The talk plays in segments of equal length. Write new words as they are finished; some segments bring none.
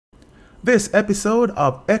This episode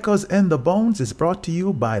of Echoes in the Bones is brought to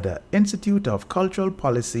you by the Institute of Cultural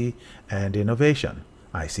Policy and Innovation,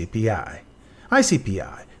 ICPI.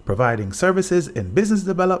 ICPI, providing services in business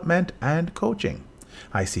development and coaching.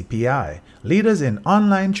 ICPI, leaders in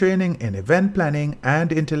online training in event planning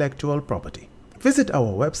and intellectual property. Visit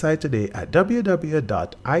our website today at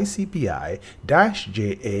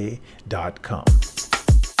www.icpi-ja.com.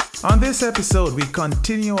 On this episode, we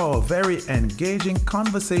continue our very engaging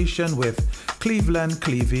conversation with Cleveland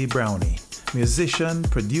Clevie Brownie, musician,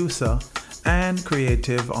 producer, and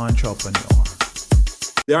creative entrepreneur.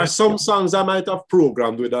 There are some songs I might have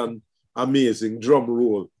programmed with an amazing drum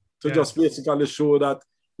roll to just basically show that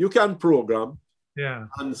you can program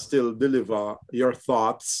and still deliver your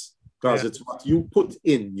thoughts, because it's what you put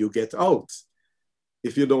in, you get out.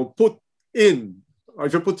 If you don't put in, or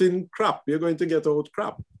if you put in crap, you're going to get out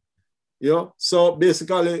crap. You know, so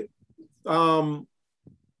basically, Young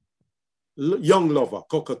Lover,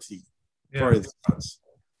 Cockatoo, for instance,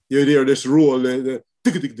 you hear this roll, you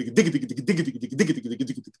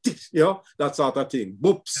know, that sort of thing.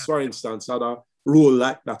 Boops, for instance, had a roll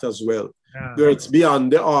like that as well. Where it's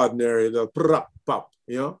beyond the ordinary, the prop, pop,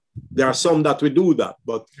 you know. There are some that we do that,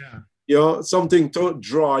 but, you know, something to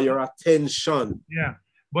draw your attention to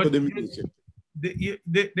the music. The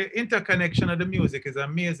interconnection of the music is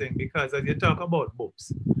amazing, because as you talk about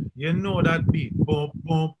boops, you know that beat, boom,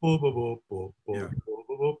 boom, boom, boom, boom, boom, boom, boom,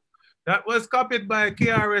 boom. That was copied by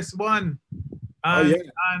KRS-One and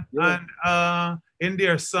in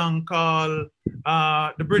their song called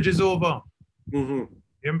The Bridge Is Over. Mm-hmm.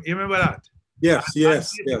 You remember that? Yes.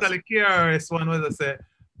 Basically, KRS-One was a say,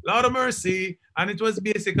 Lord of Mercy, and it was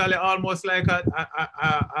basically almost like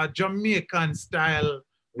a Jamaican style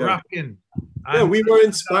rapping. We were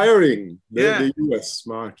inspiring the US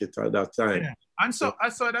market at that time. Yeah. And so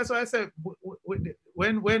that's why I said,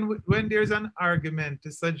 when there's an argument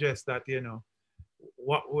to suggest that, you know,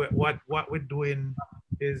 what we're doing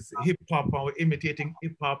is hip hop, or we're imitating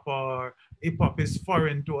hip hop, or hip hop is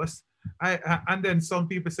foreign to us, and then some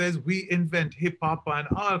people says we invent hip hop and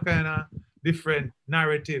all kind of different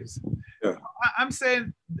narratives. I'm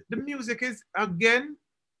saying the music is, again,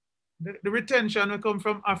 the retention will come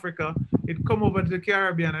from Africa, it come over to the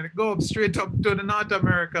Caribbean, and it go up straight up to the North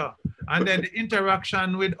America, and then the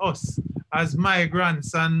interaction with us as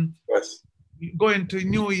migrants and going to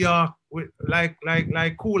New York with like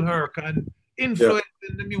Kool Herc and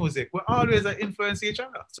influencing the music. We always influence each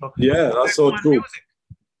other. So that's so true. Music.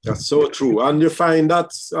 That's so true. And you find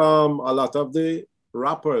that a lot of the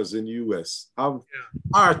rappers in the US have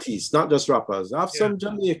artists, not just rappers, have some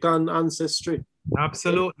Jamaican ancestry.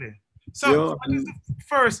 Absolutely. So what is the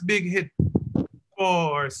first big hit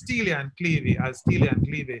for Steely and Clevie as Steely and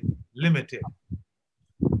Clevie Limited?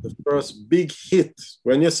 The first big hit,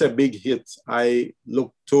 when you say big hit, I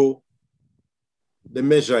look to the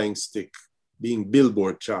measuring stick being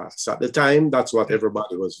Billboard charts. At the time, that's what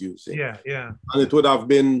everybody was using. And it would have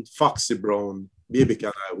been Foxy Brown, Baby Can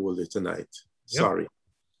I Hold It Tonight. Sorry.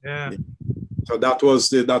 So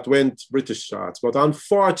that went British charts. But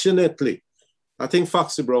unfortunately, I think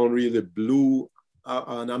Foxy Brown really blew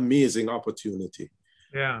an amazing opportunity.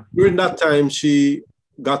 During that time, she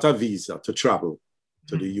got a visa to travel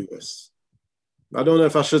to the US. I don't know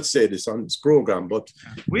if I should say this on this program, but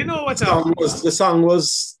we know what the song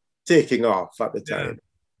was taking off at the time.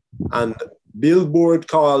 And Billboard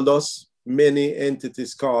called us, many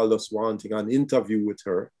entities called us wanting an interview with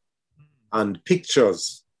her and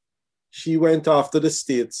pictures. She went off to the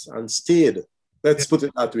States and stayed. Let's put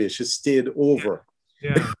it that way. She stayed over.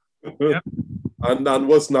 And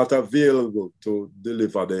was not available to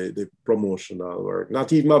deliver the promotional work,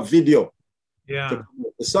 not even a video to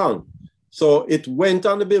promote the song. So it went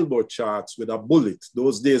on the Billboard charts with a bullet.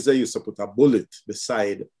 Those days they used to put a bullet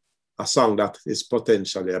beside a song that is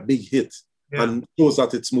potentially a big hit and shows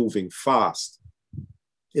that it's moving fast.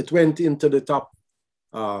 It went into the top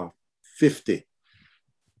 50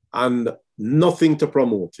 and nothing to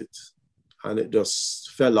promote it. And it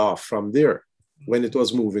just fell off from there when it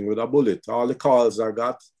was moving with a bullet. All the calls I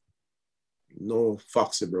got, no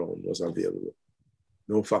Foxy Brown was available.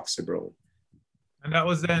 No Foxy Brown. And that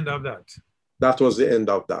was the end of that. That was the end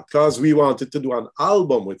of that. Because we wanted to do an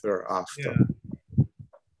album with her after.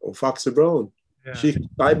 Oh, Foxy Brown.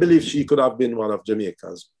 I believe she could have been one of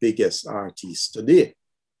Jamaica's biggest artists today.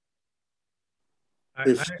 I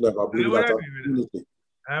would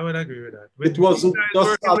agree with that. It wasn't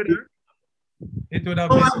just... It would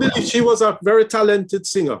have I believe she was a very talented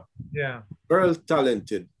singer. Very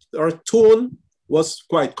talented. Her tone was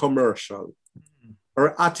quite commercial.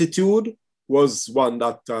 Her attitude was one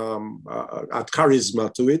that had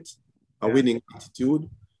charisma to it. a winning attitude.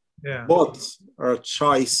 Yeah. But her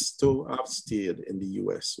choice to have stayed in the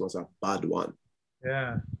US was a bad one.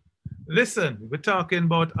 Yeah. Listen, we're talking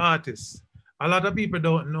about artists. A lot of people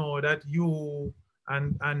don't know that you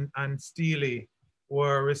and Steely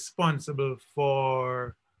were responsible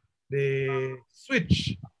for the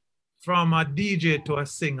switch from a DJ to a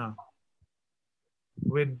singer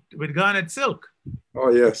with Garnet Silk. Oh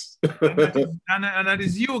yes. and that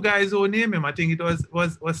is you guys who named him. I think it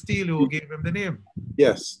was Steely who gave him the name.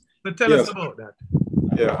 Yes. So tell us about that.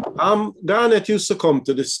 Yeah. Garnet used to come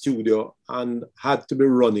to the studio and had to be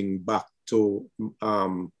running back to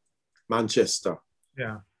Manchester.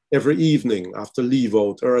 Yeah. Every evening after leave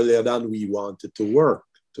out earlier than we wanted to work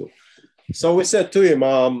to. So we said to him,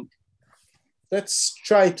 let's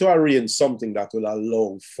try to arrange something that will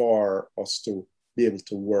allow for us to be able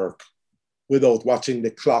to work without watching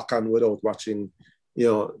the clock and without watching,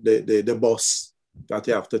 the bus that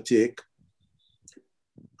you have to take.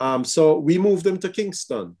 So we moved him to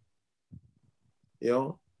Kingston.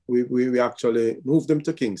 We actually moved him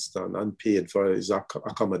to Kingston and paid for his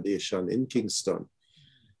accommodation in Kingston.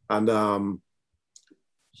 And,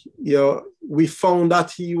 we found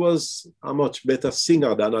that he was a much better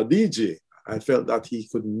singer than a DJ. I felt that he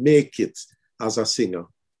could make it as a singer,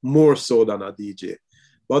 more so than a DJ.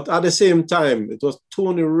 But at the same time, it was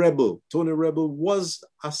Tony Rebel. Tony Rebel was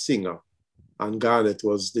a singer and Garnet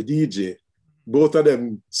was the DJ. Both of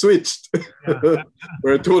them switched,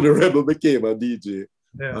 where Tony Rebel became a DJ.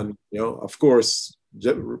 Yeah. And, of course,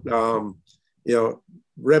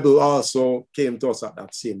 Rebel also came to us at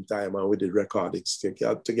that same time and we did recordings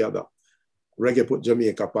together. Reggae Put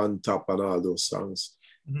Jamaica on Top and all those songs.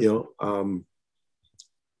 Mm-hmm.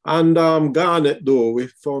 Garnet, though, we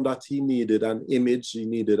found that he needed an image, he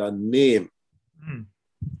needed a name. Mm.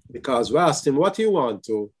 Because we asked him, what do you want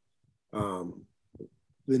to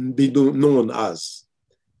be known as?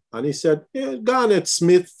 And he said, Garnet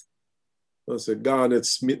Smith. I said, Garnet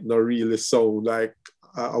Smith not really sound like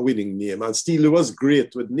a winning name. And Steely was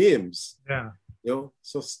great with names. Yeah.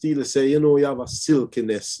 So Steely say, you have a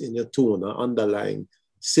silkiness in your tone, an underlying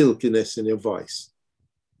silkiness in your voice.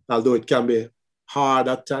 Although it can be hard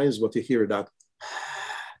at times, but you hear that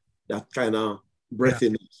kind of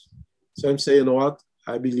breathiness. Yeah. So I'm saying, you know what?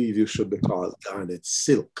 I believe you should be called Garnet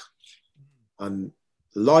Silk. And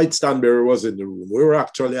Lloyd Stanberry was in the room. We were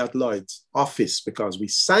actually at Lloyd's office because we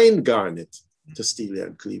signed Garnet to Steely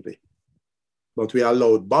and Clevie. But we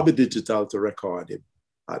allowed Bobby Digital to record him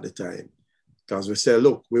at the time. Because we said,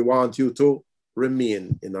 look, we want you to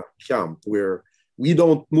remain in a camp where we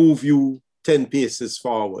don't move you 10 paces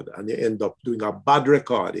forward and you end up doing a bad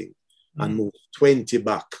recording and move 20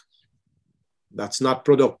 back. That's not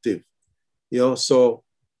productive. So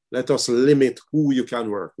let us limit who you can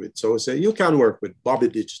work with. So we say you can work with Bobby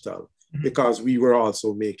Digital because we were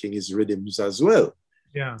also making his rhythms as well.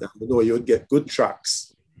 Yeah. You would get good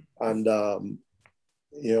tracks and,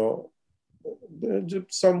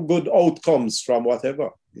 some good outcomes from whatever,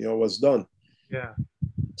 was done. Yeah.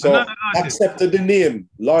 So accepted the name.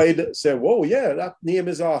 Lloyd said, whoa, yeah, that name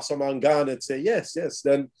is awesome. And Garnet said, yes.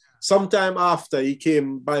 Then sometime after he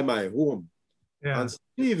came by my home. Yeah. And said,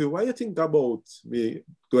 Stevie, what do you think about me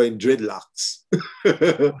going dreadlocks?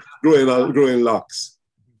 growing locks.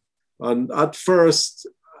 And at first,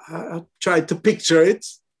 I tried to picture it,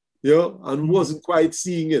 and wasn't quite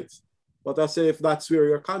seeing it. But I say, if that's where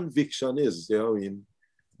your conviction is, do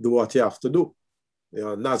what you have to do.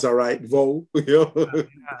 Nazarite vow,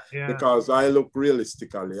 because I look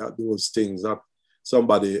realistically at those things. Not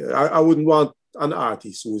somebody, I wouldn't want an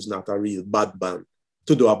artist who's not a real bad man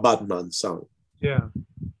to do a bad man song. Yeah.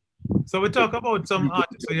 So we talk about some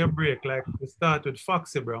artists on your break, like we start with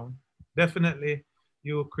Foxy Brown. Definitely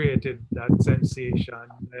you created that sensation.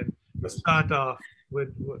 And we start off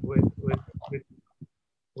with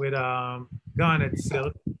Garnet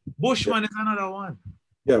Silk. Bushman is another one.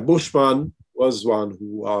 Yeah, Bushman was one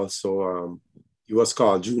who also, he was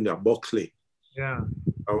called Junior Buckley. Yeah.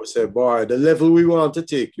 I would say, boy, the level we want to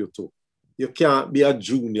take you to, you can't be a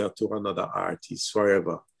junior to another artist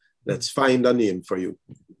forever. Let's find a name for you.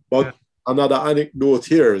 But another anecdote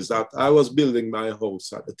here is that I was building my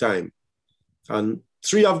house at the time. And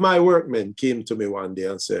 3 of my workmen came to me one day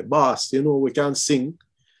and said, boss, we can sing.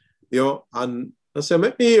 And I said,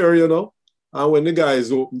 let me hear, And when the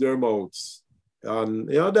guys opened their mouths, and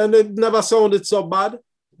then it never sounded so bad,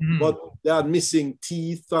 but they had missing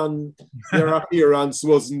teeth and their appearance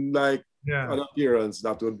wasn't like an appearance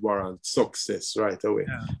that would warrant success right away.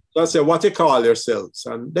 Yeah. So I said, what you call yourselves?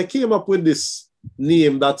 And they came up with this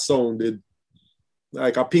name that sounded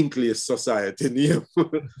like a pink lace society name.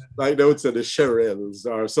 Like they would say the Sherrills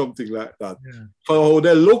or something like that. Yeah. For how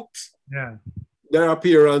they looked, yeah. their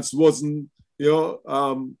appearance wasn't,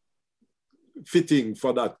 fitting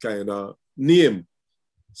for that kind of name.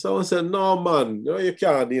 So I said, no, man, you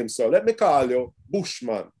can't name so. Let me call you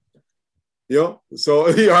Bushman. So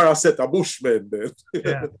you are a set of Bushmen then.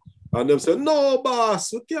 Yeah. And them said, no,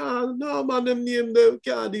 boss, we can't. No, man, we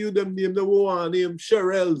can't do them name. They want name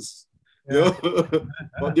Sherrills. Yeah.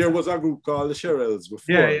 But there was a group called the Sherrills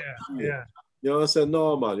before. Yeah. I said,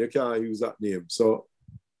 no, man, you can't use that name. So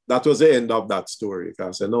that was the end of that story.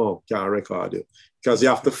 I said, no, can't record it. Because you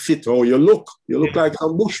have to fit how you look. You look like a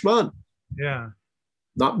Bushman. Yeah.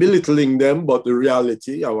 Not belittling them, but the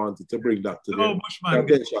reality, I wanted to bring that to them.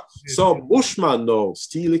 Bushman. So Bushman now,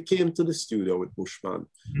 Steely came to the studio with Bushman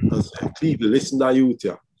and said, Clevie, listen to you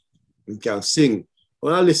here. You can sing.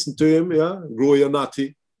 When I listen to him, grow your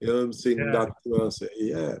natty, I'm saying that, I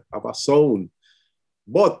say, have a sound.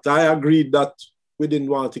 But I agreed that we didn't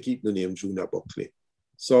want to keep the name Junior Buckley.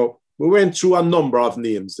 So we went through a number of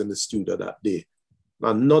names in the studio that day,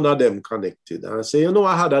 and none of them connected. And I said,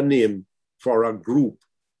 I had a name for a group.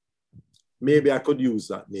 Maybe I could use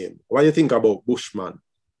that name. What do you think about Bushman?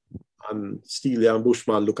 And Steely and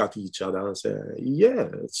Bushman look at each other and say, yeah,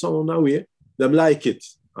 it sounds that way. Them like it.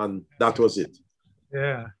 And that was it.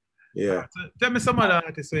 Yeah. Yeah. So tell me some other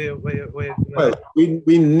artists where well,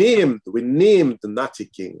 we named Natty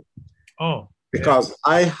King. Oh. Because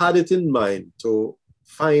I had it in mind to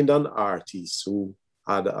find an artist who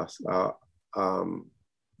had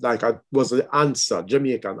was the answer,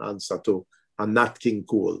 Jamaican answer to a Nat King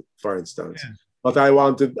Cole, for instance. Yeah. But I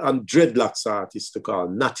wanted a dreadlocks artist to call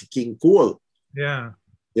Natty King Cole. Yeah.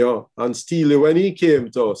 And Steely, when he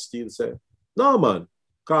came to us, Steely said, no, man,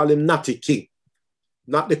 call him Natty King.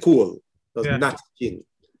 Not the Cole, that's Natty King.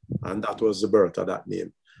 And that was the birth of that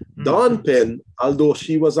name. Dawn Penn, although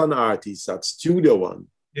she was an artist at Studio One,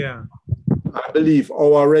 I believe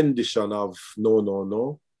our rendition of No, No,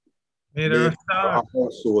 No made her a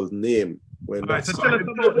household name. When so tell us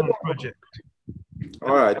about that project.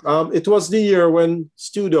 All right. It was the year when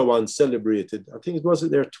Studio One celebrated, I think it was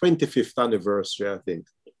their 25th anniversary, I think.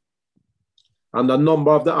 And a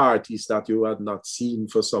number of the artists that you had not seen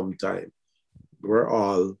for some time were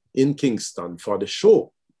all in Kingston for the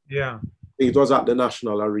show. Yeah. It was at the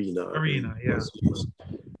National Arena.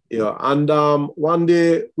 Yeah. And one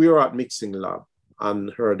day we were at Mixing Lab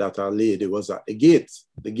and heard that a lady was at the gate.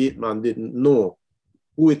 The gate man didn't know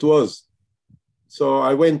who it was. So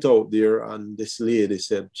I went out there and this lady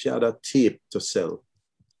said she had a tape to sell.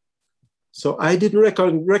 So I didn't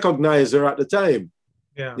recognize her at the time.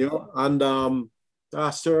 Yeah. And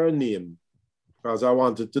asked her name because I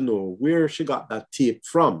wanted to know where she got that tape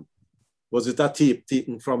from. Was it a tape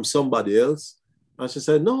taken from somebody else? And she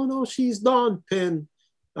said, no, she's Dawn Penn.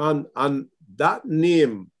 And that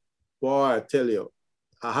name, boy, I tell you,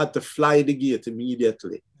 I had to fly the gate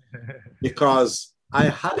immediately because I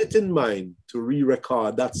had it in mind to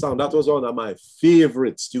re-record that song. That was one of my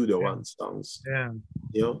favorite Studio One songs.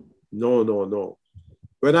 Yeah. No.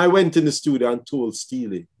 When I went in the studio and told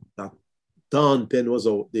Steely that Dawn Penn was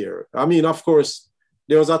out there, I mean, of course,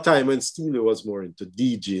 there was a time when Steely was more into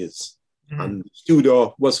DJs. And the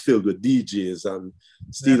studio was filled with DJs and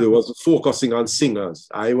Steely was focusing on singers.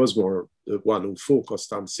 I was more the one who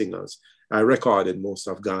focused on singers. I recorded most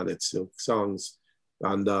of Garnet's songs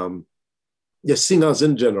and singers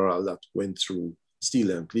in general that went through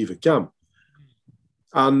Steely and Clevie Camp.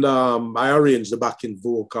 And I arranged the backing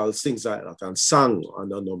vocals, things like that, and sang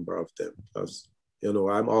on a number of them because,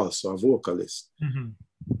 I'm also a vocalist.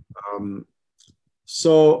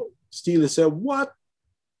 So Steely said, what?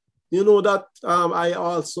 That I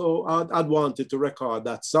also had wanted to record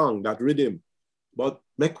that song, that rhythm. But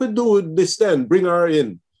make we do this then, bring her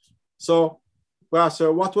in. So I asked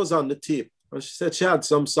her, what was on the tape? And she said she had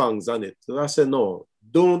some songs on it. So I said, no,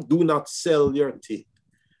 do not sell your tape.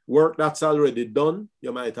 Work that's already done,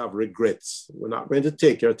 you might have regrets. We're not going to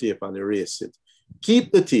take your tape and erase it.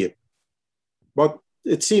 Keep the tape. But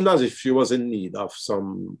it seemed as if she was in need of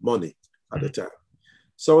some money at the time.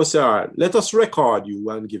 So I said, all right, let us record you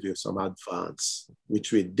and give you some advance,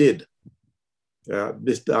 which we did.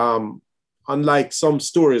 Unlike some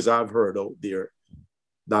stories I've heard out there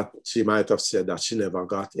that she might have said that she never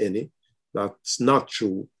got any. That's not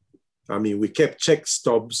true. I mean, we kept check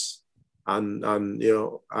stubs and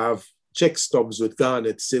I have check stubs with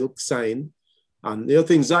Garnet Silk sign and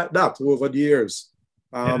things like that over the years.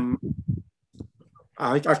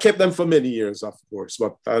 I kept them for many years, of course,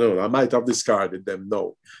 but I don't know, I might have discarded them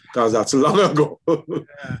now because that's long ago.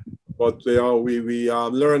 But we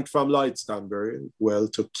learned from Lloyd Stanbury well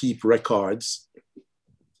to keep records,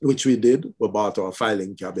 which we did. We bought our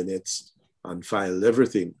filing cabinets and filed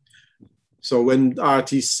everything. So when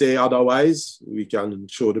artists say otherwise, we can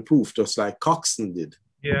show the proof, just like Coxsone did.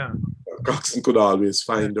 Yeah. Coxsone could always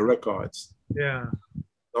find the records. Yeah.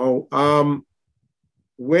 Now,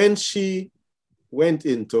 when she went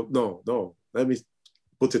into, let me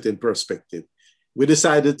put it in perspective. We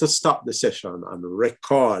decided to stop the session and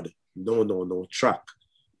record No track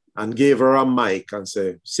and gave her a mic and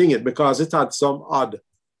say, sing it, because it had some odd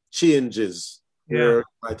changes where it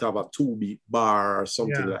might have a 2-beat bar or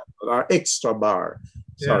something like that, or extra bar.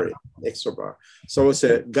 Extra bar. So we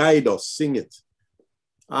said, guide us, sing it.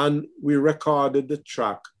 And we recorded the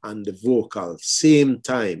track and the vocal same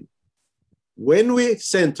time. When we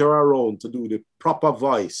sent her around to do the proper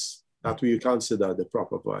voice that we consider the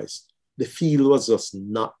proper voice, the feel was just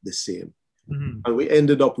not the same. Mm-hmm. And we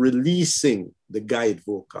ended up releasing the guide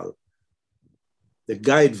vocal. The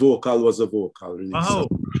guide vocal was a vocal release. Oh.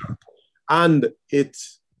 And it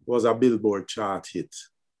was a Billboard chart hit.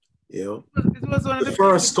 You know, it was one of the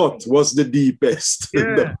first cut was the deepest.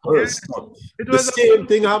 The first cut. The same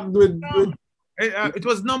thing happened with it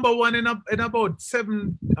was number one in about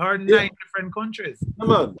 7 or 9 different countries.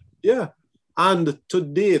 Yeah. And to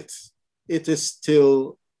date, it is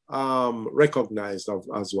still recognized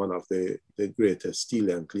as one of the greatest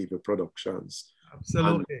Steely and Cleaver productions.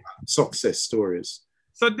 Absolutely. Success stories.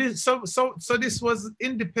 So this was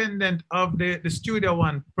independent of the Studio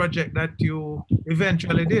One project that you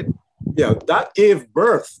eventually did. Yeah, that gave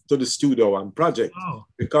birth to the Studio One project. Oh.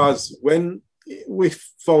 Because when we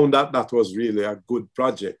found that that was really a good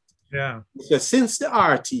project. Yeah. Since the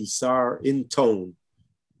artists are in town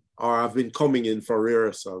or have been coming in for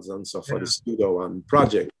rehearsals and stuff for the Studio One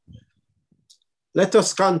project, let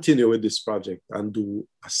us continue with this project and do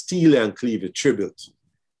a Steely and Cleaver tribute.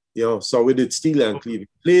 You know, so we did Steely and Cleaver,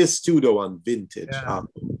 play Studio One vintage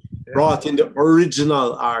album, brought in the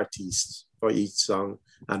original artists for each song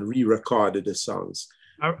and re-recorded the songs.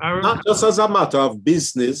 Not just as a matter of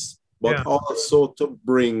business, but also to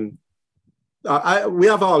bring, we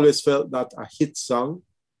have always felt that a hit song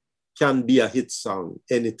can be a hit song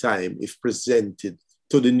anytime if presented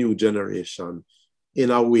to the new generation in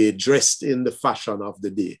a way dressed in the fashion of the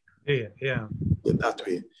day. Yeah. In that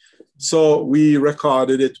way. So we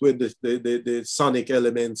recorded it with the sonic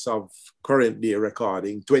elements of current day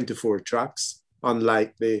recording, 24 tracks,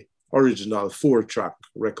 unlike the original 4-track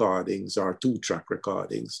recordings or 2-track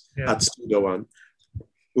recordings at Studio One.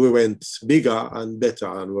 We went bigger and better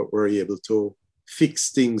and we were able to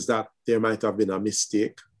fix things that there might have been a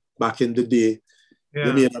mistake. Back in the day,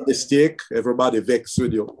 you made a mistake, everybody vexed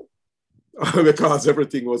with you because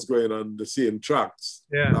everything was going on the same tracks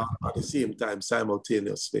at the same time,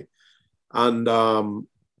 simultaneously. And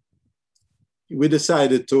we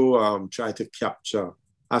decided to try to capture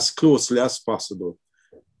as closely as possible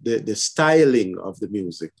the styling of the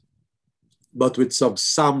music, but with some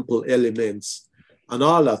sample elements and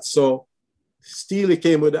all that. So Steely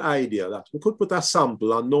came with the idea that we could put a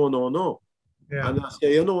sample on No. Yeah. And I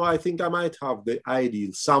said, I think I might have the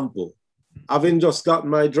ideal sample. Having just got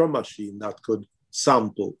my drum machine that could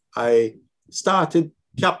sample, I started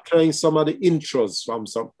capturing some of the intros from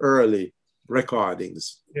some early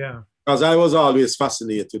recordings. Yeah. Because I was always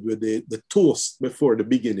fascinated with the toast before the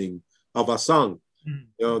beginning of a song.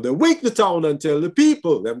 Mm. The wake the town and tell the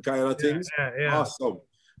people, them kind of things. Yeah. Awesome.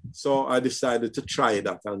 So I decided to try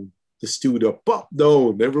that, and the studio popped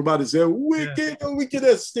down. Everybody said, wicked, the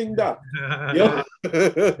wickedest thing that. And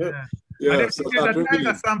so that really...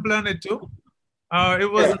 Tiger sample on it too?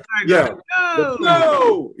 It was a Tiger.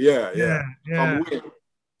 No! Yeah.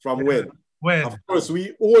 From when? When? Of course,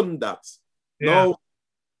 we own that. Yeah. Now,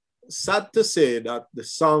 sad to say that the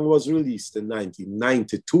song was released in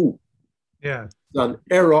 1992. Yeah. An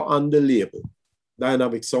error on the label.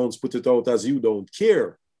 Dynamic Sounds put it out as You Don't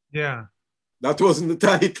Care. Yeah. That wasn't the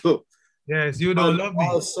title. Yes, You Don't Love Me.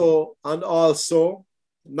 Also,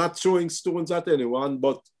 not throwing stones at anyone,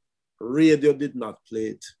 but radio did not play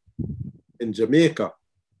it in Jamaica.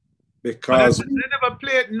 Because they never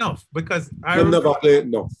played enough. Because they never played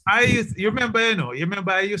enough. You remember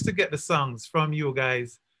I used to get the songs from you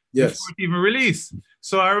guys before it even released.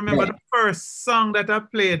 So I remember the first song that I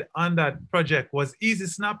played on that project was Easy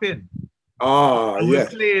Snapping. We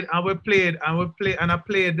played and I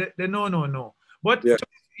played the No. But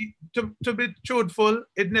to be truthful,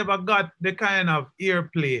 it never got the kind of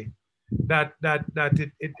earplay that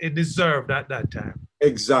it deserved at that time.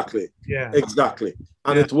 Exactly. Yeah. Exactly.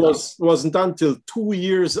 And it wasn't until 2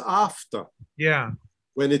 years after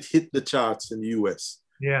when it hit the charts in the US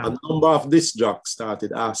Yeah. A number of disc jocks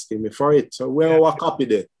started asking me for it. So where I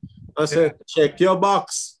copied it? I said, check your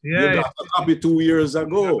box. You got a copy 2 years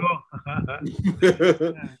ago.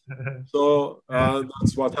 So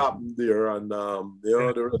that's what happened there. And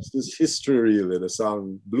the rest is history, really. The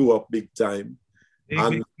song blew up big time.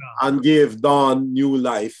 And gave Dawn new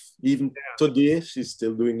life. Even today, she's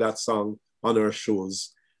still doing that song on her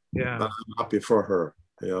shows. Yeah. And I'm happy for her,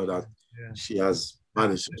 that she has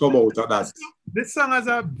managed to come out of that. This song has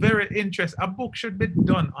a very interesting, a book should be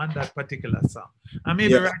done on that particular song. And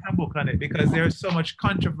maybe write a book on it, because there's so much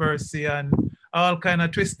controversy and all kind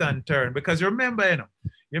of twist and turn. Because remember,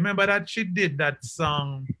 remember that she did that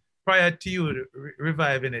song prior to you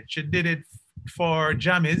reviving it. She did it for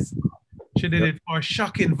Jammies. She did it for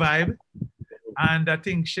Shocking Vibe. And I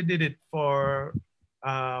think she did it for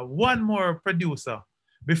one more producer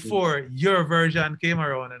before your version came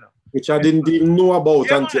around. Which I didn't even know about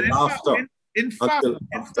until after. In fact,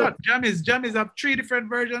 Jammies have 3 different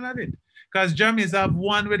versions of it. Because Jammies have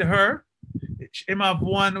one with her, him have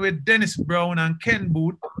one with Dennis Brown and Ken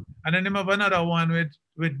Booth, and then him have another one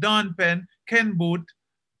with Don Penn, Ken Booth,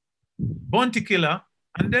 Bounty Killer,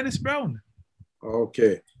 and Dennis Brown.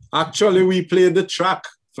 Okay. Actually, we played the track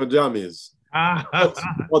for Jammies.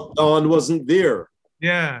 But Don wasn't there.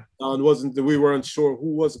 Yeah. Don wasn't, we weren't sure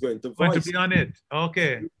who was going to voice. Going to be on it.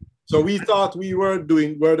 Okay. So we thought we're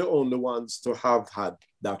the only ones to have had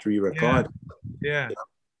that re-record. Yeah.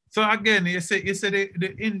 So again, you say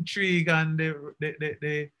the intrigue and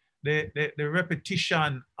the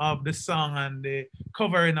repetition of the song and the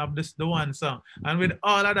covering of the one song. And with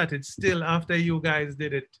all of that, it's still, after you guys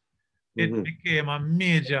did it, it became a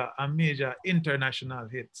major international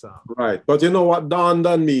hit song. Right. But you know what dawned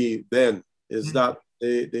on me then is that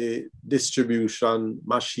the distribution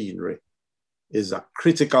machinery is a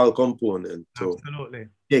critical component to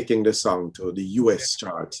taking the song to the US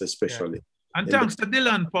charts, especially. And thanks to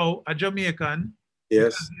Dylan Poe, a Jamaican.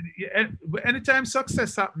 Yes. Anytime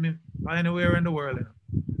success happens anywhere in the world,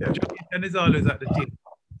 Jamaican is always at the tip.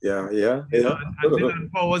 Yeah. And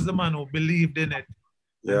Dylan Poe was the man who believed in it.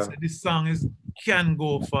 And said this song can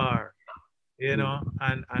go far, and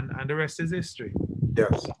the rest is history.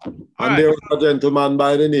 Yes. And there was a gentleman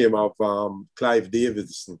by the name of Clive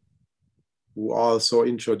Davidson, who also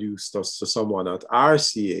introduced us to someone at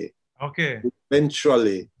RCA. Okay. Who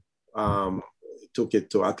eventually took it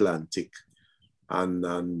to Atlantic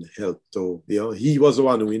and helped to, he was the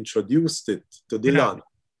one who introduced it to Dylan.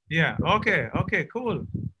 Yeah. Okay, cool.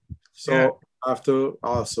 So I have to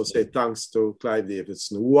also say thanks to Clive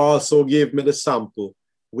Davidson, who also gave me the sample,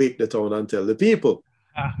 Wake the Town and Tell the People.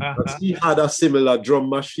 He had a similar drum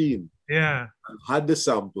machine. Yeah. And had the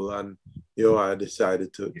sample, and I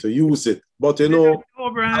decided to use it. But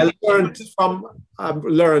I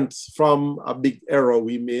learned from a big error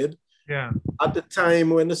we made. Yeah. At the time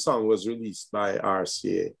when the song was released by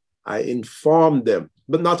RCA, I informed them,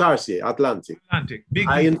 but not RCA, Atlantic.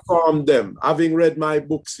 I informed them, having read my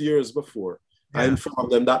books years before, I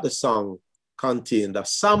informed them that the song contained a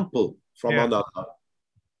sample from another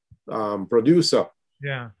producer.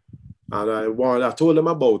 Yeah. And I told them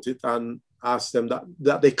about it and asked them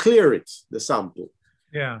that they clear it, the sample.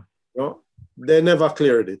 Yeah. They never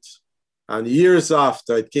cleared it. And years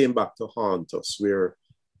after, it came back to haunt us, where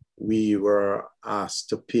we were asked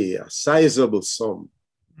to pay a sizable sum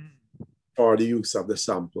for the use of the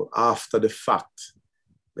sample after the fact,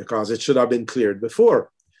 because it should have been cleared before.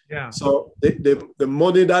 Yeah. So the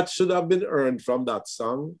money that should have been earned from that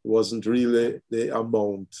song wasn't really the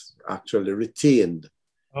amount actually retained.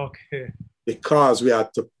 Okay. Because we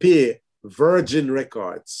had to pay Virgin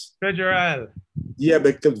Records. Federal. Yeah,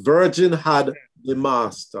 because Virgin had the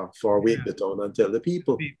master for Wake the Town and Tell the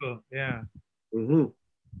People. Yeah. Mm-hmm.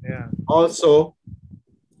 Yeah. Also,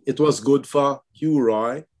 it was good for Hugh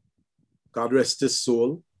Roy, God rest his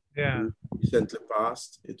soul. Yeah. Who recently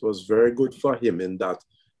passed. It was very good for him in that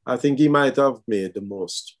I think he might have made the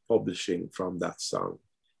most publishing from that song.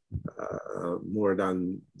 More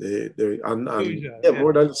than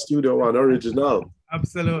more than the studio one original.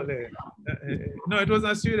 Absolutely. No, it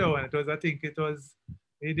wasn't a studio one. I think it was.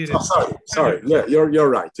 He did it. Sorry. Yeah, you're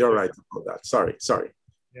right. You're right about that. Sorry.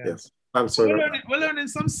 Yeah. Yes, I'm sorry. We're learning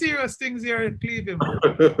some serious things here in Cleveland.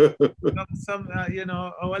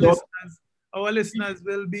 Our listeners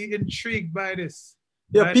will be intrigued by this.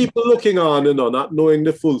 Yeah, people looking on, not knowing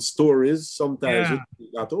the full stories. Sometimes you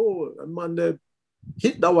think that, man, they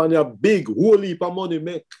hit that one, a big whole heap of money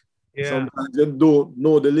make. Yeah. Sometimes you don't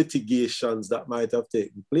know the litigations that might have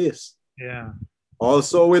taken place. Yeah.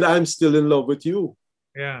 Also with I'm Still in Love with You.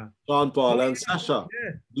 Yeah. Sean Paul and Sasha.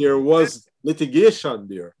 Yeah. There was litigation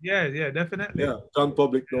there. Yeah, definitely. Yeah, John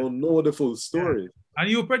Public don't know the full story. And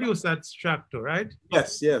you produced that track too, right?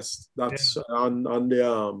 Yes. That's on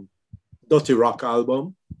the Dirty Rock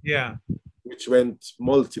album. Yeah. Which went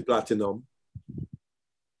multi-platinum.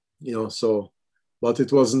 So, but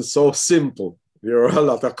it wasn't so simple. There were a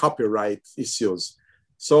lot of copyright issues.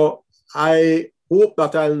 So I hope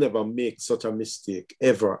that I'll never make such a mistake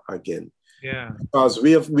ever again. Yeah. Because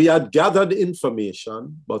we had gathered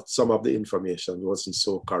information, but some of the information wasn't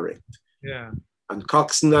so correct. Yeah. And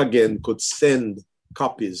Coxsone again could send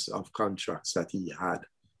copies of contracts that he had.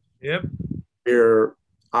 Yep. Where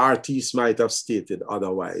artists might have stated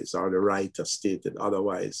otherwise, or the writer stated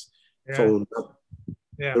otherwise. Found that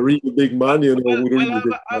the really big man, I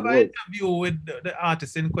have an interview with the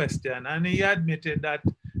artist in question, and he admitted that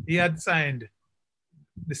he had signed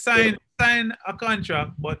a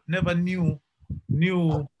contract, but never knew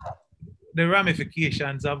the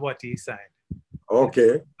ramifications of what he signed.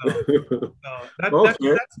 Okay.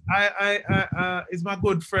 That is my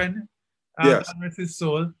good friend. Yes. His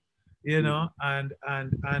soul, and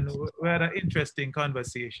we had an interesting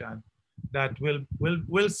conversation that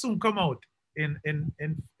will soon come out in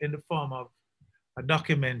the form of a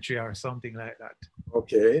documentary or something like that.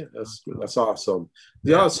 Okay, that's awesome.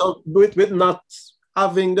 Yeah, so with not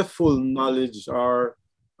having the full knowledge or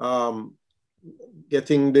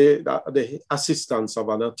getting the assistance of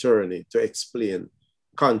an attorney to explain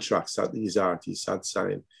contracts that these artists had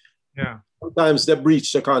signed. Yeah. Sometimes they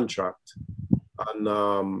breach the contract. And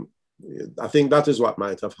I think that is what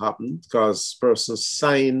might have happened, because persons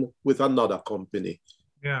sign with another company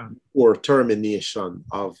or termination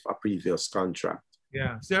of a previous contract.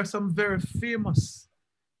 Yeah, so there are some very famous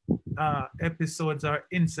episodes or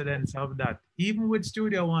incidents of that, even with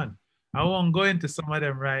Studio One. I won't go into some of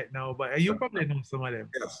them right now, but you probably know some of them.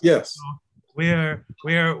 Yes. Where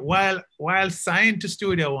while signed to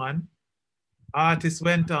Studio One, artists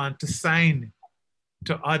went on to sign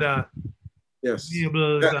to other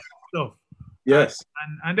labels and stuff. Yes.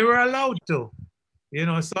 And they were allowed to,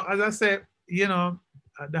 so as I said,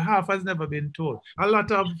 the half has never been told. A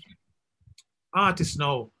lot of artists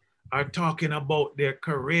now are talking about their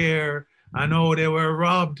career and how they were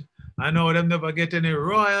robbed. I know them never get any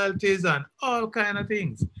royalties and all kind of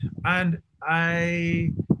things. And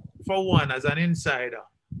I, for one, as an insider,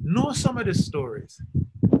 know some of the stories.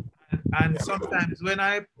 And sometimes when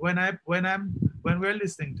we're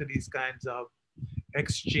listening to these kinds of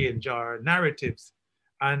exchange or narratives,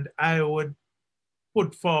 and I would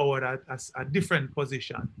put forward a different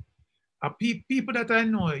position, people that I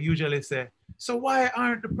know usually say, so why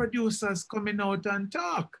aren't the producers coming out and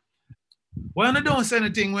talk? Why they don't say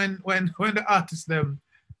anything when the artists them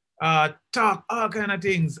talk all kind of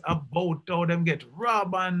things about how them get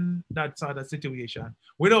robbed and that sort of situation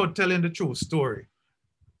without telling the true story?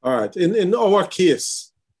 All right. In our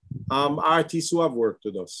case, artists who have worked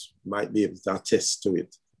with us might be able to attest to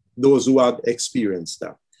it. Those who have experienced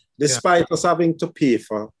that. Despite us having to pay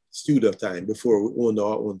for studio time before we owned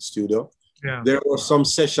our own studio, there were some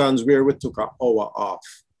sessions where we took an hour off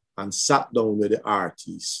and sat down with the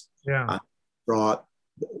artists and brought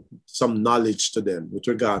some knowledge to them with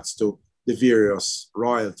regards to the various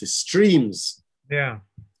royalty streams.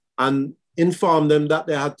 And informed them that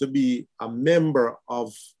they had to be a member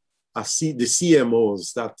of the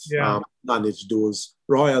CMOs that manage those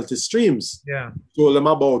royalty streams. Told them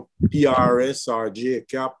about PRS or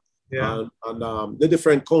JCAP and the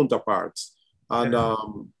different counterparts. And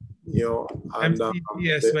when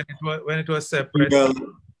it was separate.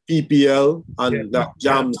 PPL and that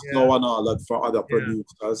jams now and all that for other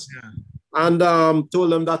producers. And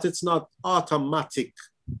told them that it's not automatic.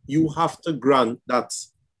 You have to grant that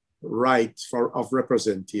right of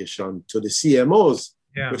representation to the CMOs,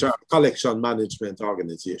 which are collection management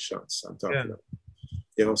organizations. I'm talking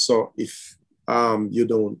about. So if you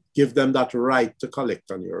don't give them that right to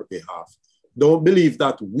collect on your behalf, don't believe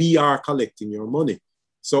that we are collecting your money.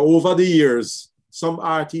 So over the years, some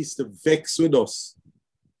artists vex with us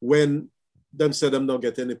when them say them don't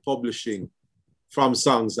get any publishing from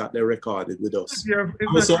songs that they recorded with us.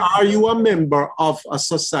 We say, are you a member of a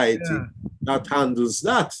society that handles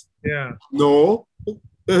that? No.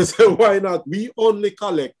 They say, why not? We only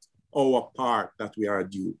collect our part that we are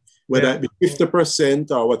due, whether it be 50%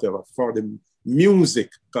 or whatever for the music,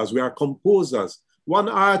 because we are composers. One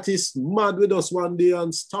artist mad with us one day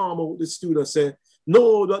and storm out the studio say,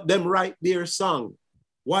 no, let them write their song.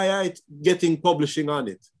 Why are you getting publishing on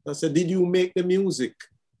it? I said, did you make the music?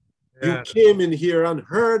 You came in here and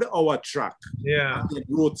heard our track. And you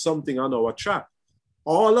wrote something on our track.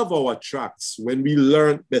 All of our tracks, when we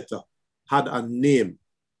learned better, had a name.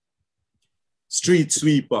 street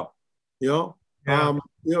sweeper, you know.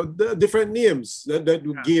 The different names that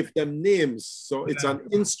we gave them names. So it's an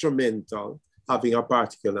instrumental having a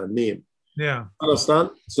particular name. Yeah.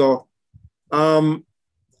 Understand? So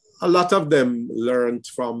a lot of them learned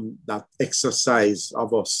from that exercise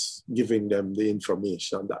of us giving them the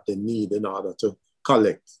information that they need in order to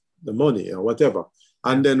collect the money or whatever.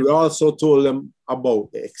 And then we also told them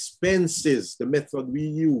about the expenses, the method we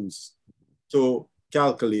use to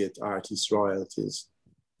calculate artist royalties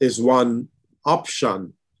is one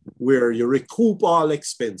option where you recoup all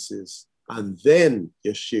expenses and then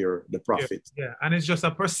you share the profit. Yeah, and it's just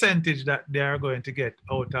a percentage that they are going to get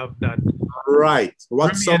out of that. Right.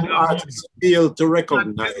 What some artists fail to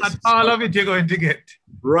recognize. Not all of it you're going to get.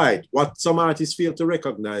 Right. What some artists fail to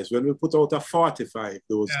recognize when we put out a 45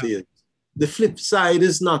 those days, the flip side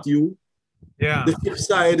is not you. Yeah. The flip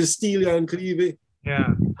side is Steely and Clevie.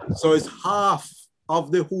 Yeah. So it's half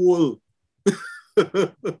of the whole.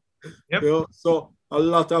 Yep. You know, so a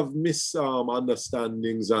lot of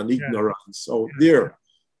misunderstandings and ignorance out there.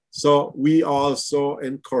 So we also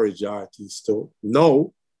encourage artists to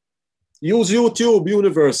know, use YouTube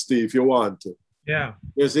University if you want to. Yeah.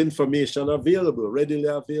 There's information available, readily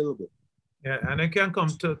available. Yeah, and it can come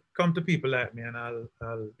to people like me and I'll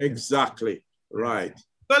Exactly. Right.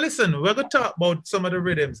 So listen, we're going to talk about some of the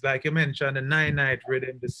rhythms, like you mentioned, the 9/9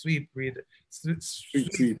 rhythm, the sweep rhythm,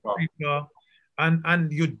 sweeper.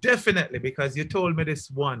 And you definitely, because you told me this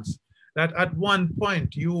once, that at one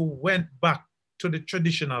point you went back to the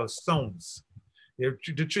traditional sounds, the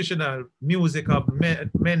traditional music of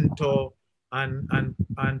Mentor and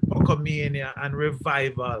Pocomania and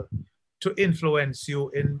Revival to influence you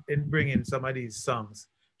in bringing some of these songs.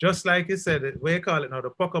 Just like you said, we call it now the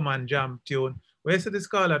Pokemon Jam tune. Where is it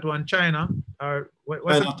called at one China? Or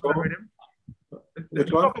what's it called?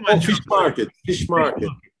 Fish Market. Fish Market.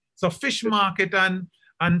 So Fish Market and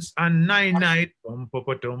 9/9,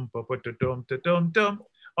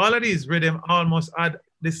 all of these rhythm almost add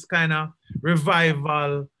this kind of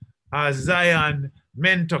revival, Zion,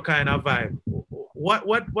 Mentor kind of vibe.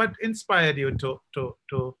 What inspired you to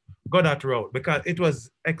go that route? Because it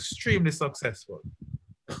was extremely successful.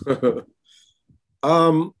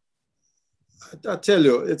 I tell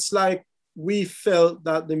you, it's like we felt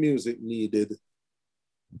that the music needed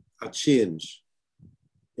a change.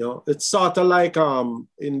 You know, it's sort of like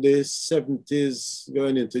in the 70s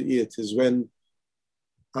going into 80s when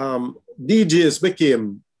DJs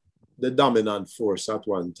became the dominant force at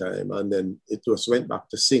one time, and then it went back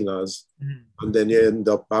to singers, and then you end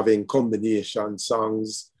up having combination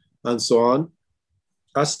songs and so on.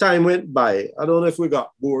 As time went by, I don't know if we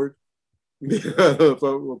got bored. If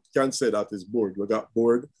I can't say that is bored. We got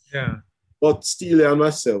bored. Yeah. But Steely and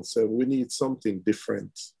myself said we need something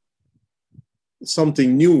different,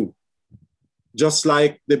 something new. Just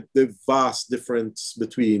like the vast difference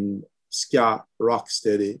between ska,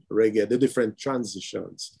 rocksteady, reggae, the different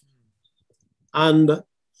transitions. And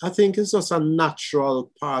I think it's just a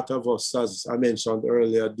natural part of us, as I mentioned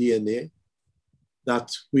earlier, DNA,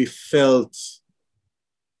 that we felt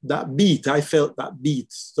that beat. I felt that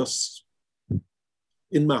beat just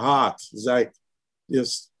in my heart. It's like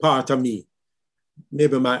it's part of me,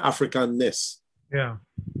 maybe my Africanness. Yeah.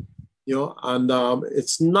 You know, and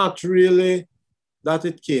it's not really that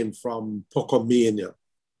it came from Pocomania,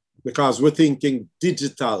 because we're thinking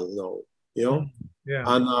digital now, you know. Yeah.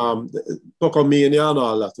 And Pocomania and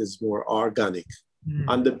all that is more organic.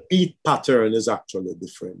 And the beat pattern is actually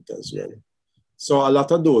different as well. So a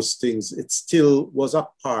lot of those things, it still was a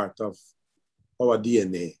part of our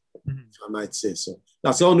DNA, if I might say so.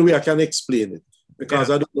 That's the only way I can explain it, because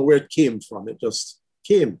I don't know where it came from. It just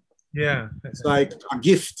came. Yeah. It's like a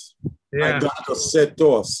gift. Yeah. Like God just said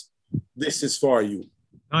to us, this is for you.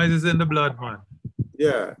 Noise is in the blood, man.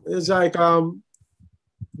 Yeah. It's like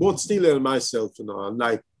both Steely and myself, you know, and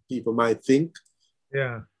like people might think,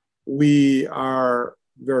 we are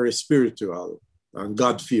very spiritual and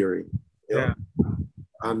God-fearing. You know?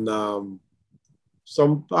 And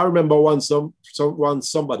I remember once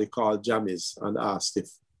somebody called Jammies and asked if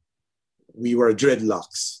we were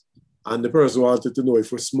dreadlocks, and the person wanted to know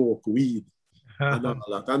if we smoke weed and all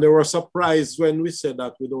that. And they were surprised when we said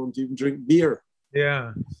that we don't even drink beer.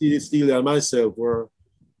 Yeah. Steely and myself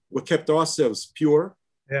we kept ourselves pure.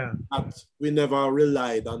 Yeah. But we never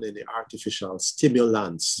relied on any artificial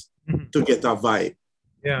stimulants to get a vibe.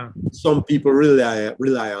 Yeah. Some people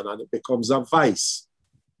rely on, and it becomes a vice.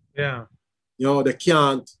 Yeah. You know, they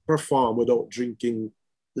can't perform without drinking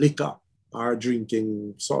liquor or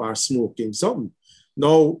drinking or smoking something.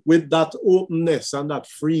 Now, with that openness and that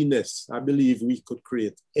freeness, I believe we could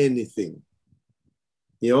create anything.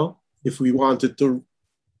 You know, If we wanted to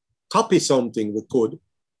copy something, we could.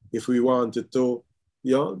 If we wanted to,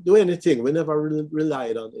 do anything, we never really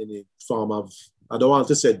relied on any form of, I don't want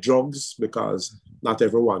to say drugs, because not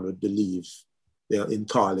everyone would believe in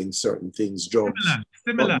calling certain things drugs.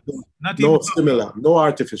 Stimulant. No stimulant, no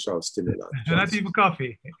artificial stimulant. Not even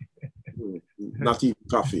coffee. Not even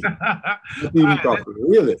coffee. Not even coffee,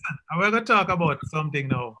 really. We're going to talk about something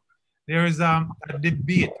now. There is a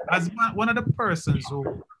debate. As one of the persons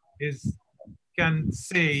who can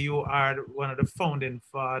say you are one of the founding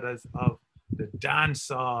fathers of the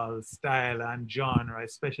dancehall style and genre,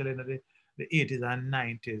 especially in the 80s and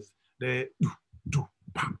 90s.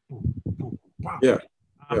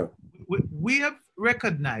 We have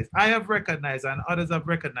recognized, I have recognized, and others have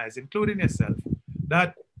recognized, including yourself,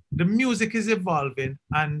 that the music is evolving,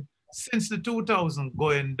 and since the 2000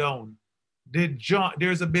 going down,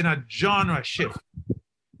 there's been a genre shift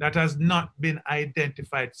that has not been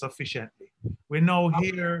identified sufficiently. We now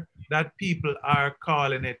hear that people are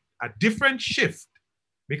calling it a different shift,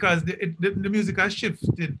 because the music has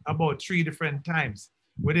shifted about 3 different times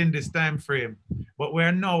within this time frame. But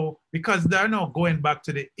we're now, because they're now going back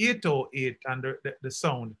to the 808 and the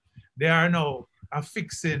sound, they are now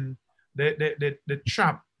affixing the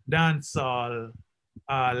trap dancehall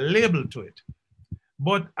label to it.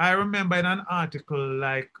 But I remember in an article,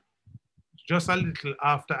 like just a little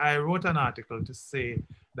after I wrote an article to say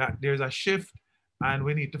that there's a shift and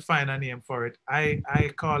we need to find a name for it. I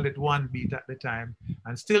called it One Beat at the time,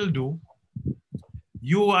 and still do.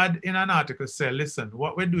 You had in an article said, listen,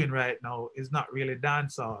 what we're doing right now is not really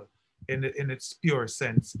dancehall in its pure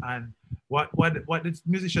sense. And what the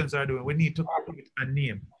musicians are doing, we need to give it a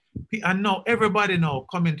name. And now everybody now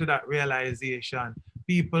coming to that realization.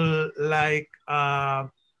 People like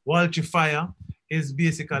Walter Fire is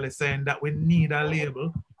basically saying that we need a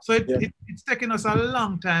label. So it's taken us a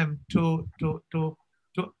long time to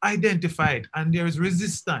identify it, and there is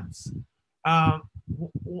resistance.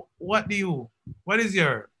 What is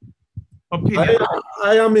your opinion?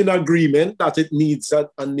 I am in agreement that it needs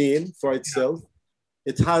a name for itself.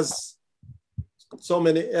 It has so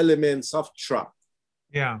many elements of trap.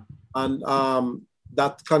 Yeah. And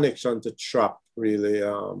that connection to trap really,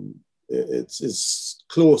 it's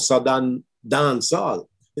closer than dancehall.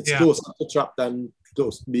 It's closer to trap than to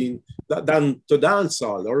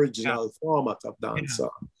dancehall, original format of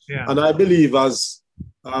dancehall. Yeah. And I believe as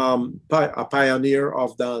a pioneer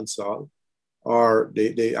of dancehall, or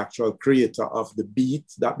the actual creator of the beat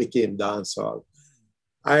that became dancehall,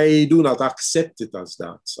 I do not accept it as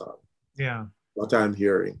dancehall. Yeah. What I'm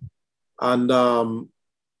hearing. And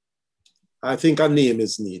I think a name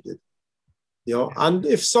is needed. And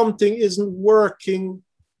if something isn't working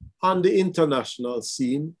on the international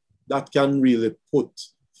scene, that can really put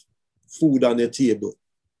food on the table.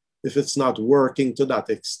 If it's not working to that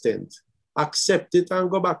extent, accept it and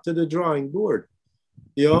go back to the drawing board.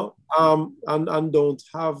 And don't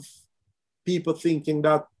have people thinking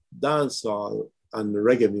that dancehall and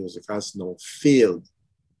reggae music has now failed.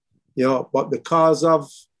 But because of,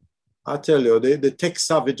 I tell you, the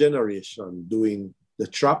tech-savvy generation doing the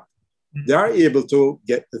trap, they are able to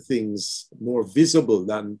get the things more visible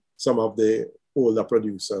than some of the older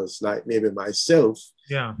producers, like maybe myself.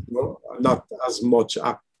 Yeah. Not as much,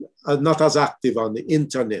 not as active on the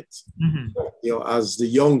internet, as the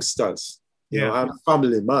youngsters. I'm a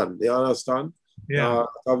family man, you understand? Yeah.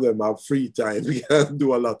 Of them have free time. We can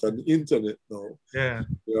do a lot on the internet now. Yeah.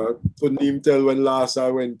 Couldn't even tell when last I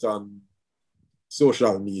went on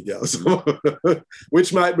social media, so,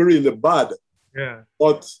 which might be really bad. Yeah.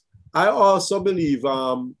 But I also believe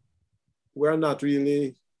we're not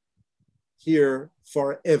really here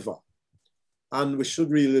forever, and we should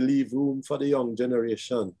really leave room for the young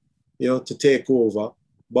generation, to take over.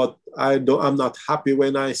 But I'm not happy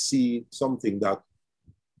when I see something that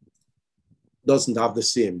doesn't have the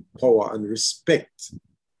same power and respect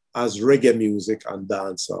as reggae music and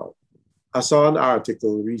dancehall. I saw an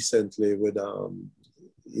article recently with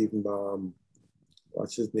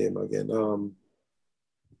what's his name again?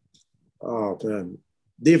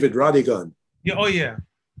 David Rodigan. Yeah. Oh yeah.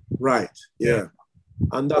 Right. Yeah.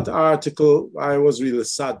 And that article, I was really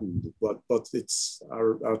saddened, but it's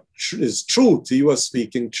truth. He was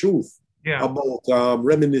speaking truth about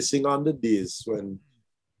reminiscing on the days when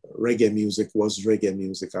reggae music was reggae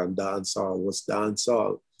music and dancehall was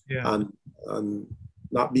dancehall, and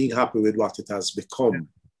not being happy with what it has become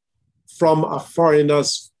from a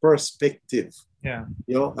foreigner's perspective. Yeah.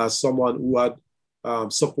 As someone who had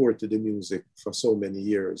supported the music for so many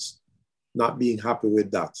years. Not being happy with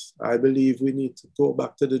that. I believe we need to go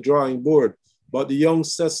back to the drawing board. But the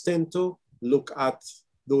youngsters tend to look at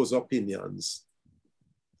those opinions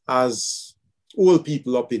as old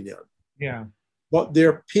people opinion. Yeah. But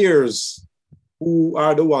their peers who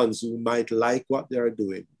are the ones who might like what they're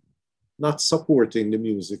doing, not supporting the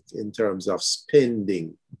music in terms of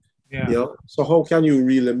spending. Yeah. You know? So how can you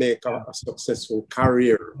really make a successful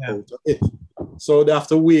career out of it? So they have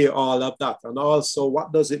to weigh all of that. And also,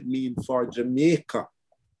 what does it mean for Jamaica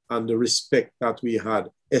and the respect that we had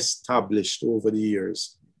established over the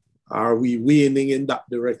years? Are we waning in that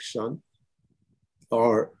direction?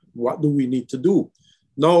 Or what do we need to do?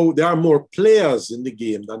 Now, there are more players in the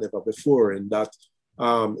game than ever before, in that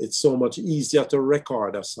it's so much easier to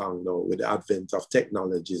record a song now with the advent of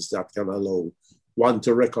technologies that can allow one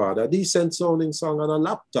to record a decent sounding song on a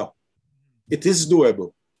laptop. It is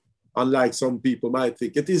doable. Unlike some people might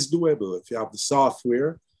think, it is doable. If you have the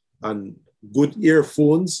software and good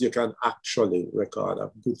earphones, you can actually record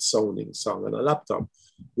a good sounding song on a laptop.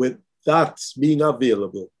 With that being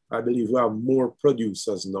available, I believe we have more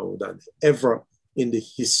producers now than ever in the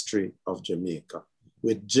history of Jamaica,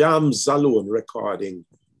 with Jams alone recording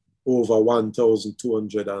over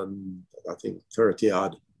 1,200 and I think 30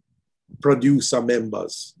 odd producer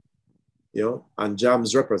members, you know, and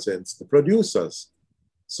Jams represents the producers.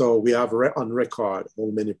 So we have on record how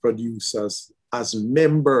many producers as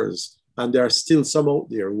members, and there are still some out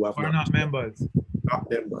there who have not members. Not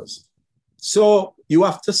members. So you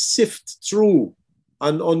have to sift through,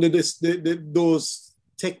 and under this, those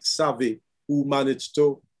tech savvy who manage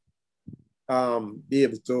to be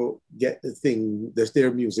able to get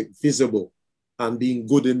their music visible and being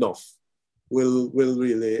good enough will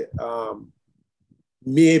really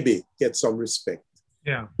maybe get some respect.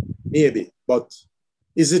 Yeah. Maybe. But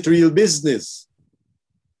is it real business?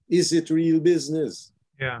 Is it real business?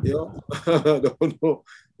 Yeah. You know? I don't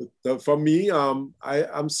know. For me,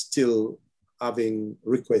 I'm still having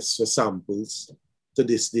requests for samples to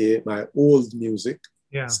this day, my old music.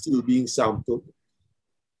 Yeah. Still being sampled.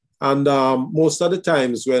 And most of the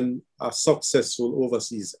times when a successful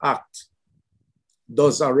overseas act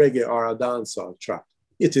does a reggae or a dancehall track,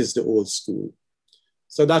 it is the old school.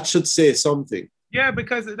 So that should say something. Yeah,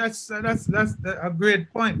 because that's a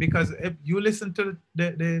great point. Because if you listen to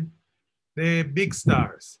the big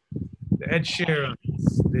stars, the Ed Sheerans,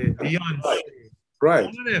 the Beyonce, right,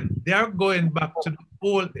 all of them, they are going back to the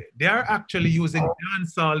old. They are actually using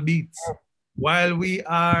dancehall beats, while we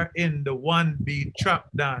are in the one beat trap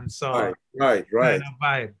dancehall right kind of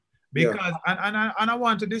vibe. Because and I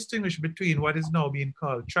want to distinguish between what is now being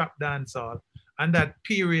called trap dancehall and that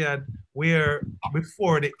period where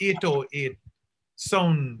before the 808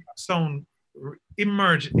 sound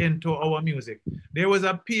emerged into our music. There was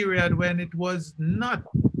a period when it was not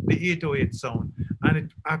the 808 sound, and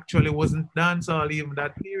it actually wasn't dancehall even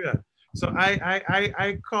that period. So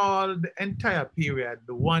I call the entire period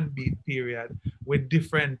the one beat period with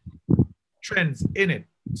different trends in it.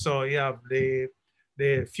 So you have the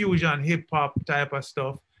fusion hip hop type of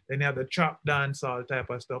stuff, then you have the trap dancehall type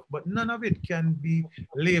of stuff, but none of it can be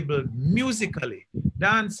labeled musically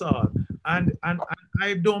dancehall. And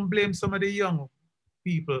I don't blame some of the young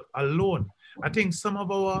people alone. I think some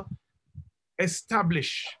of our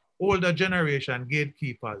established older generation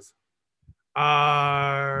gatekeepers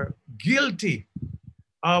are guilty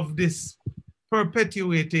of this,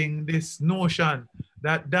 perpetuating this notion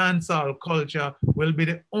that dancehall culture will be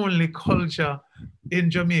the only culture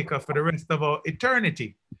in Jamaica for the rest of our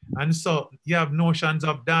eternity. And so you have notions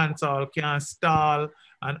of dancehall can stall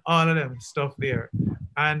and all of them stuff there.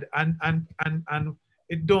 And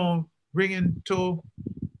it don't bring into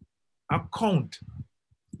account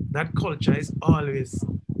that culture is always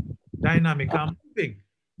dynamic and moving.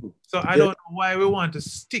 So I don't know why we want to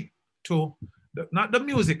stick to not the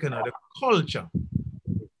music, the culture,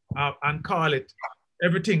 and call it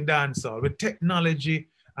everything dancehall with technology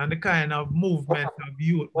and the kind of movement of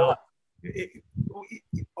youth now.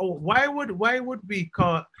 Why would we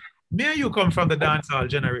call? Me and you come from the dancehall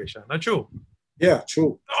generation, not true? Yeah,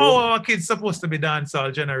 true. How are our kids supposed to be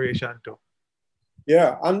dancehall generation too?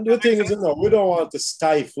 Yeah, and the thing is, we don't want to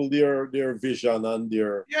stifle their vision and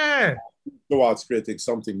their towards creating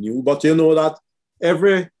something new. But you know that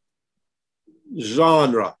every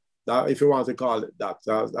genre, that if you want to call it that,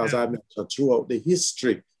 as I mentioned, throughout the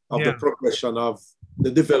history of the progression of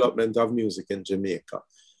the development of music in Jamaica,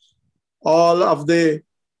 all of the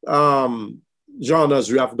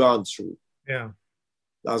genres we have gone through,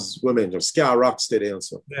 as we mentioned, ska, rocksteady, and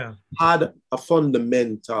so had a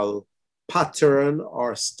fundamental pattern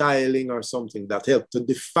or styling or something that helped to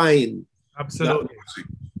define. Absolutely.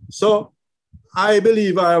 So I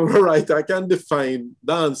believe I am right. I can define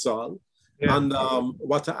dancehall Yeah. And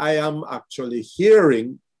what I am actually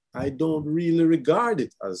hearing, I don't really regard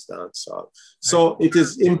it as dancehall. So it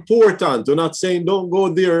is important. I'm not saying don't go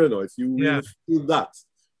there, if you really feel that,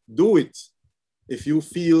 do it. If you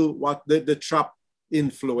feel what the trap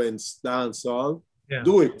influence dancehall,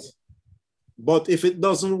 do it. But if it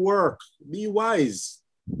doesn't work, be wise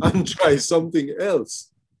and try something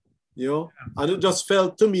else. And it just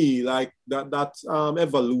felt to me like that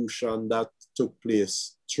evolution that took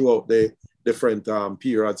place throughout the different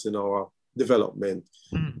periods in our development.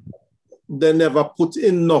 They never put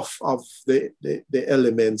enough of the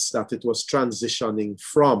elements that it was transitioning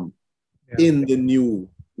from in the new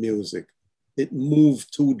music. It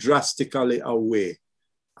moved too drastically away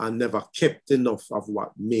and never kept enough of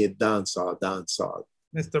what made dancehall.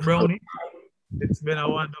 Mr. Brownie, it's been a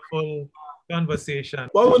wonderful conversation.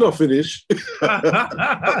 Well, we're not finished.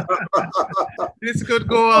 This could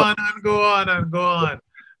go on and go on and go on.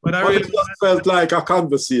 But I really just felt like a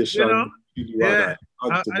conversation. I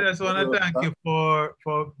just want to thank you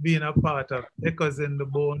for being a part of Echoes in the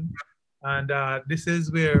Bone. And this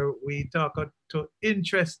is where we talk to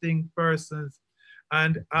interesting persons.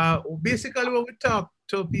 And basically when we talk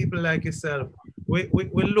to people like yourself, we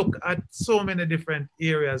look at so many different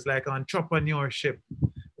areas like entrepreneurship.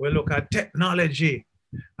 We look at technology.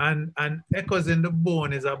 And Echoes in the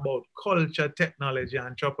Bone is about culture, technology,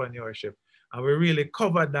 entrepreneurship. And we really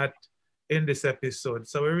covered that in this episode.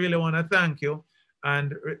 So we really want to thank you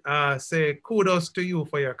and say kudos to you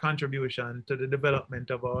for your contribution to the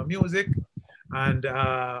development of our music, and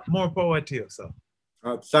more power to you, sir.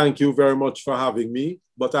 Thank you very much for having me.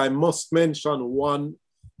 But I must mention one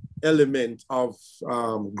element of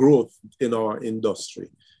growth in our industry.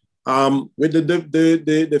 With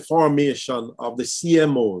the formation of the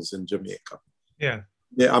CMOs in Jamaica. Yeah.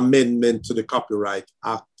 The amendment to the Copyright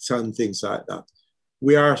Act and things like that.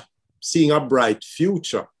 We are seeing a bright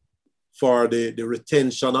future for the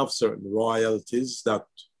retention of certain royalties that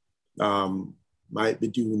might be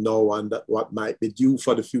due now and that what might be due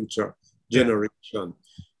for the future generation.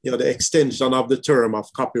 The extension of the term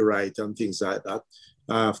of copyright and things like that.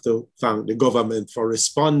 I have to thank the government for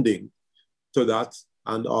responding to that,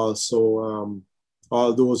 and also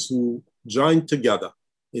all those who joined together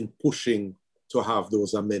in pushing to have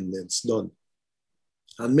those amendments done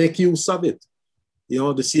and make use of it. The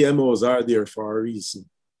CMOs are there for a reason.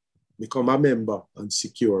 Become a member and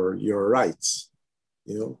secure your rights.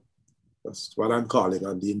 That's what I'm calling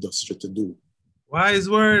on the industry to do. Wise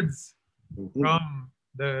words from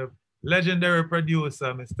the legendary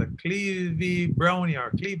producer, Mr. Clevie Brownie, or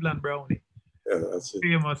Cleveland Brownie. Yeah, that's it.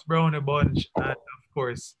 Famous Brownie Bunch, and of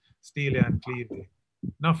course, Steely and Clevie.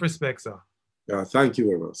 Enough respect, sir. Yeah, thank you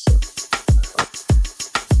very much, sir.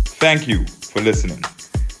 Thank you for listening.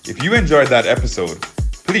 If you enjoyed that episode,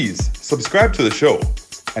 please subscribe to the show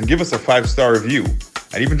and give us a 5-star review,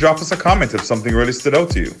 and even drop us a comment if something really stood out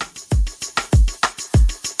to you.